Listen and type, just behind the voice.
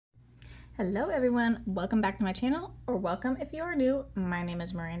Hello everyone, welcome back to my channel, or welcome if you are new. My name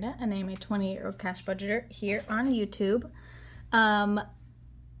is Miranda and I am a 28-year-old cash budgeter here on YouTube.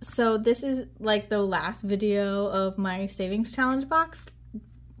 So this is like the last video of my savings challenge box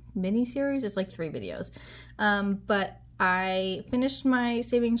mini series. It's like 3 videos. But I finished my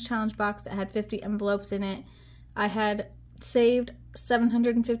savings challenge box that had 50 envelopes in it. I had saved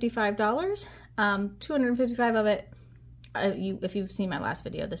 $755, 255 of it. If you've seen my last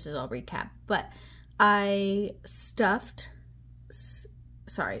video, this is all recap, but I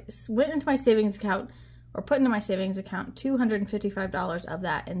went into my savings account, or put into my savings account, $255 of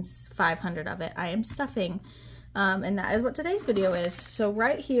that, and 500 of it I am stuffing, and that is what today's video is. So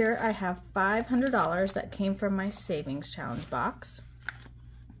right here I have $500 that came from my savings challenge box,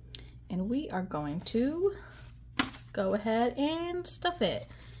 and we are going to go ahead and stuff it.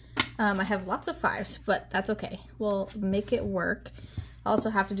 I have lots of 5s, but that's okay. We'll make it work. I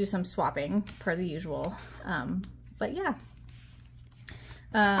also have to do some swapping per the usual. But yeah.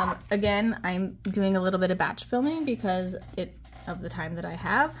 Again, I'm doing a little bit of batch filming because of the time that I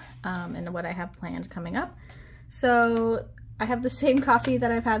have and what I have planned coming up. So I have the same coffee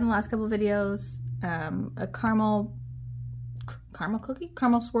that I've had in the last couple of videos, a caramel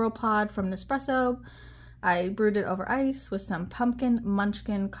swirl pod from Nespresso. I brewed it over ice with some pumpkin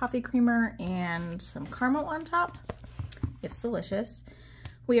munchkin coffee creamer and some caramel on top. It's delicious.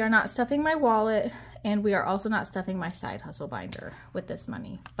 We are not stuffing my wallet, and we are also not stuffing my side hustle binder with this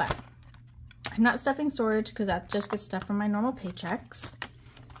money, but I'm not stuffing storage because that just gets stuff from my normal paychecks.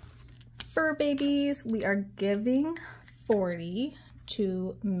 Fur babies, we are giving 40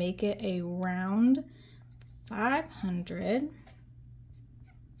 to make it a round 500.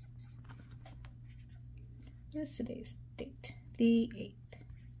 What is today's date? The 8th.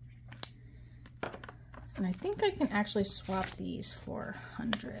 And I think I can actually swap these for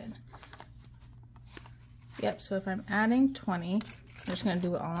 100. Yep, so if I'm adding 20, I'm just going to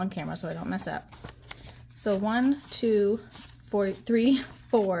do it all on camera so I don't mess up. So 1, 2, 3,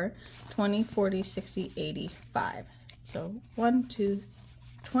 4, 20, 40, 60, 80, 5. So 1, 2,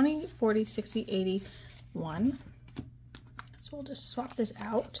 20, 40, 60, 80, 1. So we'll just swap this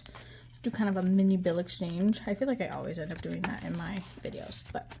out. Do kind of a mini bill exchange. I feel like I always end up doing that in my videos,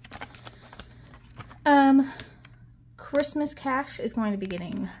 but Christmas cash is going to be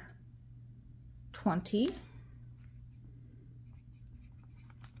getting 20.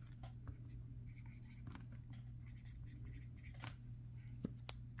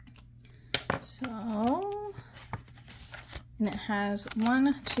 So, and it has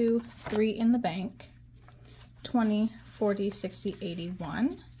 1, 2, 3 in the bank, 20, 40, 60,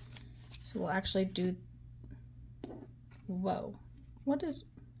 81. So we'll actually do, whoa, what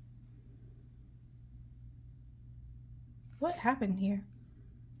happened here?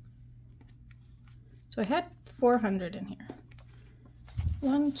 So I had 400 in here.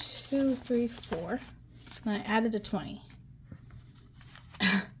 1, 2, 3, 4, and I added a 20.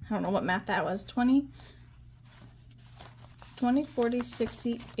 I don't know what math that was. 20, 40,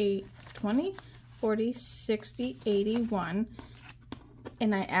 60, 20, 40, 60, 81.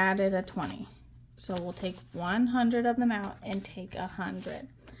 And I added a 20. So we'll take 100 of them out and take 100.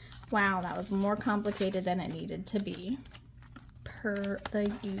 Wow, that was more complicated than it needed to be, per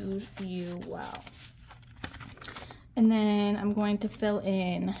the usual. And then I'm going to fill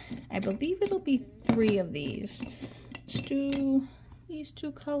in, I believe it'll be 3 of these. Let's do these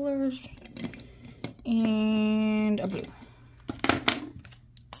 2 colors and a blue.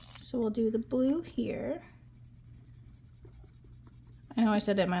 So we'll do the blue here. I know I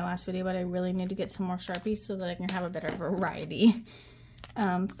said it in my last video, but I really need to get some more Sharpies so that I can have a better variety.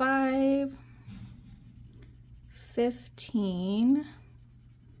 5, 15,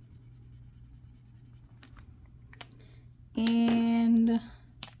 and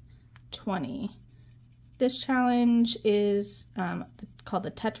 20. This challenge is called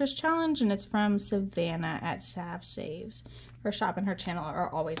the Tetris Challenge, and it's from Savannah at Sav Saves. Her shop and her channel are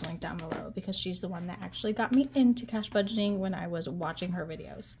always linked down below because she's the one that actually got me into cash budgeting when I was watching her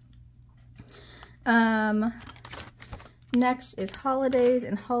videos. Next is holidays,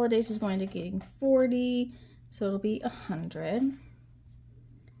 and holidays is going to get 40, so it'll be 100.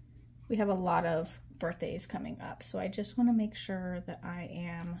 We have a lot of birthdays coming up, so I just want to make sure that I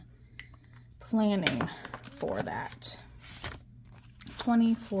am planning for that.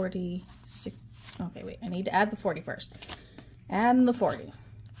 20, 40, 60, okay, wait, I need to add the 40 first. Add the 40.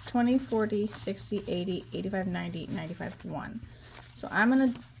 20, 40, 60, 80, 85, 90, 95, 1. So I'm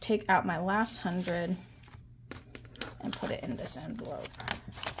going to take out my last 100 and put it in this envelope.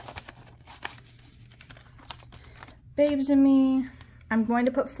 Babes and Me, I'm going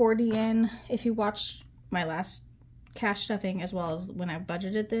to put 40 in. If you watched my last cash stuffing as well as when I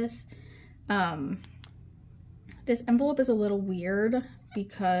budgeted this, this envelope is a little weird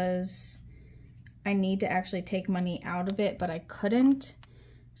because I need to actually take money out of it, but I couldn't.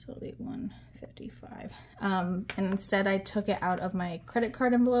 So it'll be 155. And instead I took it out of my credit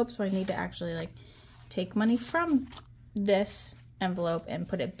card envelope, so I need to actually like take money from this envelope and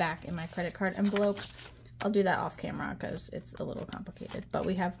put it back in my credit card envelope. I'll do that off camera because it's a little complicated. But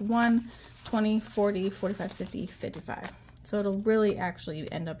we have 1, 20, 40, 45, 50, 55. So it'll really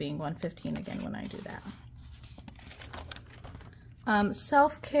actually end up being 115 again when I do that.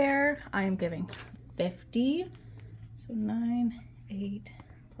 Self-care, I am giving 50. So 9, 8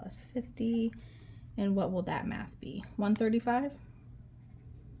 plus 50. And what will that math be? 135?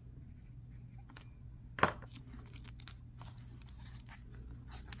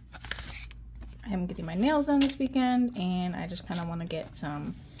 I'm getting my nails done this weekend, and I just kind of want to get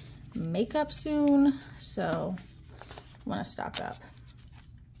some makeup soon, so I want to stock up.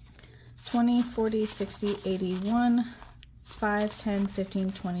 20, 40, 60, 81, 5, 10,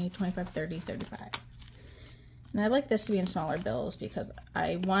 15, 20, 25, 30, 35. And I like this to be in smaller bills because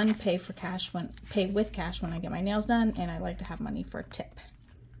I, one, pay with cash when I get my nails done, and I like to have money for a tip.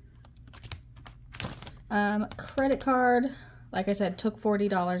 Credit card, like I said, took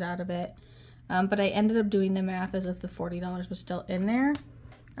 $40 out of it. But I ended up doing the math as if the $40 was still in there.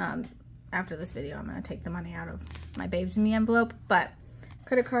 After this video, I'm going to take the money out of my Babes in Me envelope. But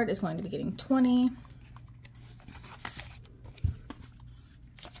credit card is going to be getting 20.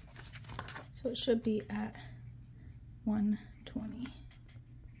 So it should be at 120.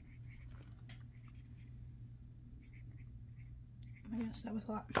 I guess that was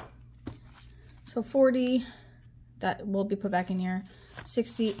a lot. So 40, that will be put back in here.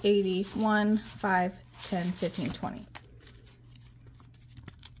 60, 80, 1, 5, 10, 15, 20.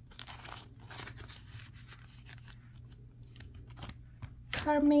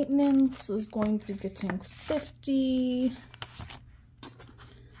 Car maintenance is going to be getting 50,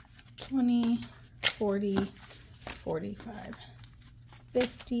 20, 40, 45,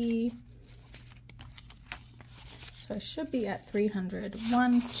 50. So I should be at 300.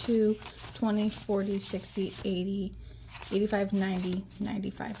 1, 2, 20, 40, 60, 80, 85, 90,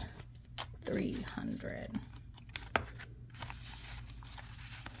 95, 300.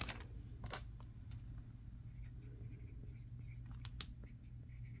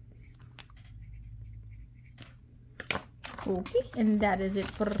 Okay, and that is it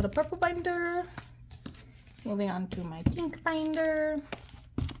for the purple binder. Moving on to my pink binder.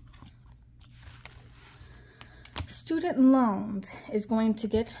 Student loans is going to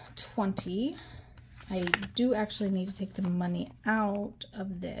get 20. I do actually need to take the money out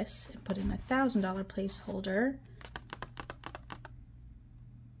of this and put in a $1,000 placeholder.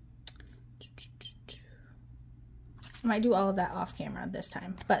 I might do all of that off camera this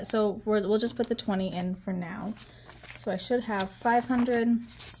time, but so we'll just put the 20 in for now. So I should have 500,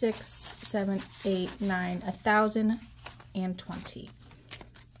 6, 7, 8, 9, 1,000, and 20.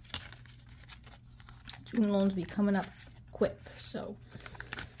 Student loans be coming up quick, so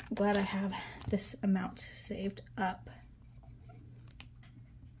I'm glad I have this amount saved up.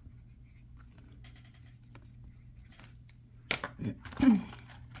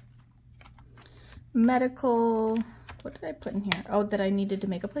 Medical, what did I put in here? Oh, that I needed to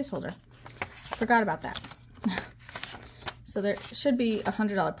make a placeholder. Forgot about that. So there should be a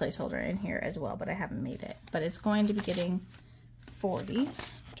 $100 placeholder in here as well, but I haven't made it. But it's going to be getting 40,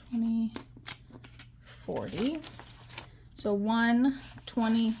 20, 40. So 1,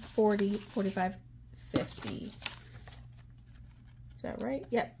 20, 40, 45, 50. Is that right?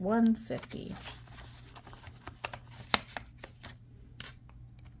 Yep, 150.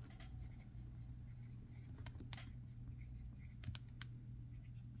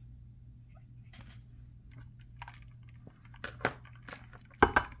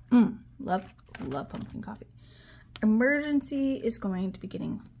 Love pumpkin coffee. Emergency is going to be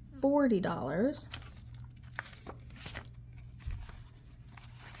getting $40.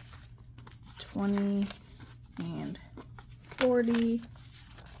 20 and 40.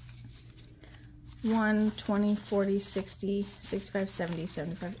 1, 20, 40, 60, 65, 70,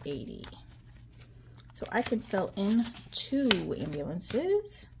 75, 80. So I could fill in 2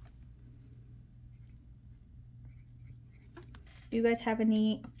 ambulances. Do you guys have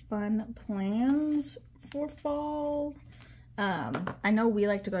any fun plans for fall? I know we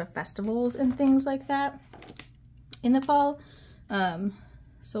like to go to festivals and things like that in the fall.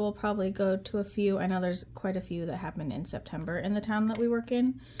 So we'll probably go to a few. I know there's quite a few that happen in September in the town that we work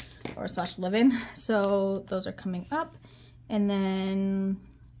in or slash live in. So those are coming up. And then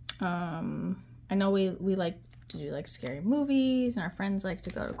I know we like to do like scary movies, and our friends like to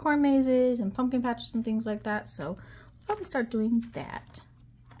go to corn mazes and pumpkin patches and things like that, so we'll probably start doing that.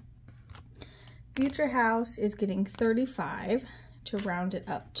 Future House is getting 35 to round it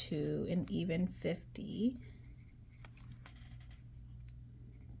up to an even 50.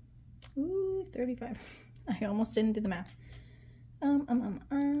 Ooh, 35. I almost didn't do the math.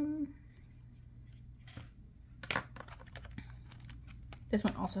 This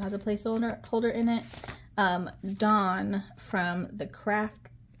one also has a placeholder in it. Dawn from the craft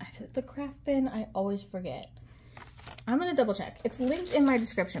bin, I always forget. I'm gonna double check. It's linked in my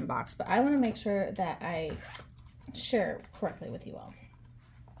description box, but I wanna make sure that I share it correctly with you all.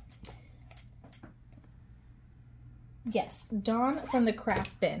 Yes, Dawn from the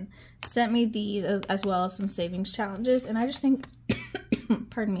craft bin sent me these as well as some savings challenges, and I just think,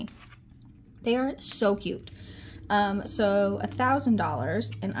 pardon me, they are so cute. So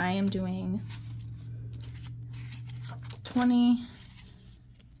 $1,000, and I am doing 20,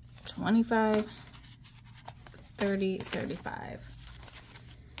 25, 30, 35.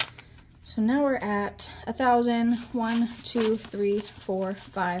 So now we're at 1,000, 1, 2, 3, 4,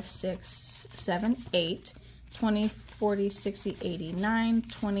 5, 6, 7, 8, 20, 40, 60, 80, 9,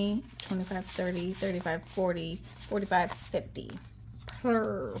 20, 25, 30, 35, 40, 45, 50.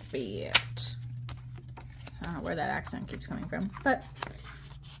 Perfect. I don't know where that accent keeps coming from, but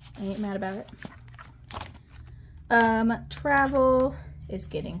I ain't mad about it. Travel is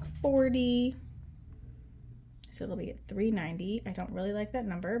getting 40. So it'll be at 390. I don't really like that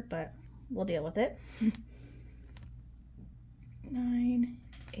number, but we'll deal with it. 9,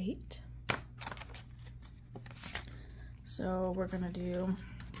 8. So we're gonna do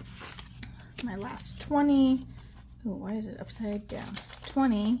my last 20. Oh, why is it upside down?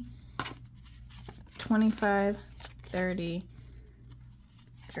 20, 25, 30,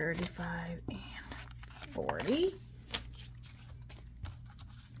 35, and 40.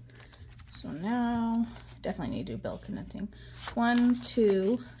 So now, definitely need to do bill connecting. 1,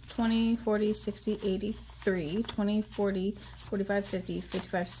 2, 20, 40, 60, 83, 20, 40, 45, 50,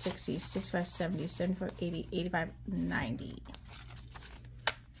 55, 60, 65, 70, 75, 80, 85, 90.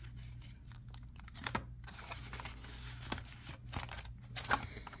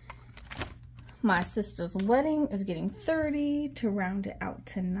 My sister's wedding is getting 30 to round it out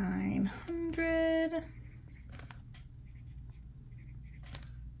to 900.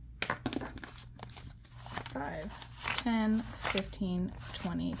 Five, 10, 15,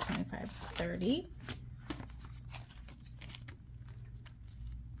 20, 25, 30.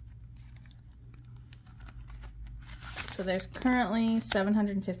 So there's currently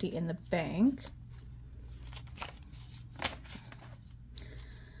 750 in the bank.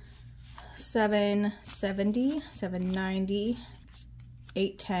 770, 790,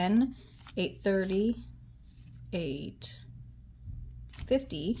 810, 830,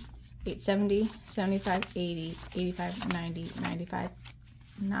 850, 870, 75, 80, 85, 90, 95,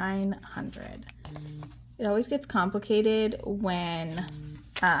 900. It always gets complicated when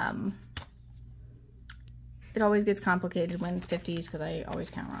 50s, because I always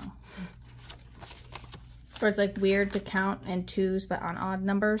count wrong. Or it's like weird to count in 2s but on odd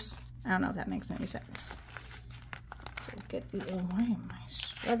numbers. I don't know if that makes any sense. So get the, oh, why am I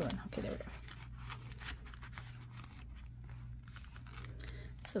struggling? Okay, there we go.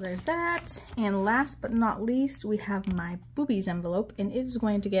 So there's that. And last but not least, we have my boobies envelope, and it is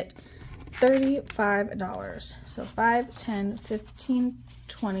going to get $35. So 5, 10, 15,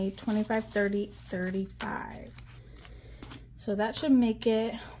 20, 25, 30, 35. So that should make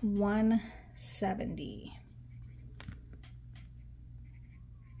it 170.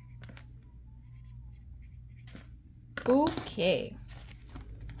 Okay.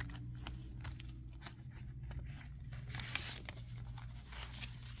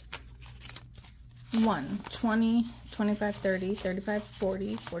 One, 20, 25, 30, 35,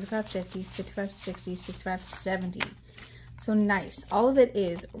 40, 45, 50, 55, 60, 65, 70. So nice. All of it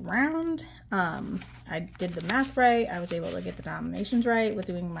is round. I did the math right. I was able to get the denominations right with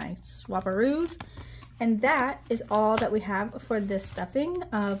doing my swapperoos. And that is all that we have for this stuffing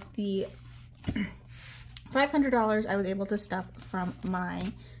of the $500 I was able to stuff from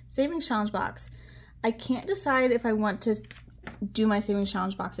my savings challenge box. I can't decide if I want to do my savings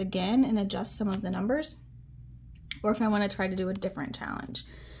challenge box again and adjust some of the numbers, or if I want to try to do a different challenge.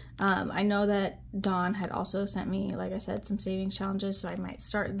 I know that Dawn had also sent me, like I said, some savings challenges, so I might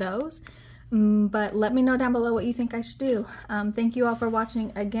start those. But let me know down below what you think I should do. Thank you all for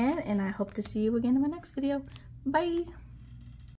watching again, and I hope to see you again in my next video. Bye!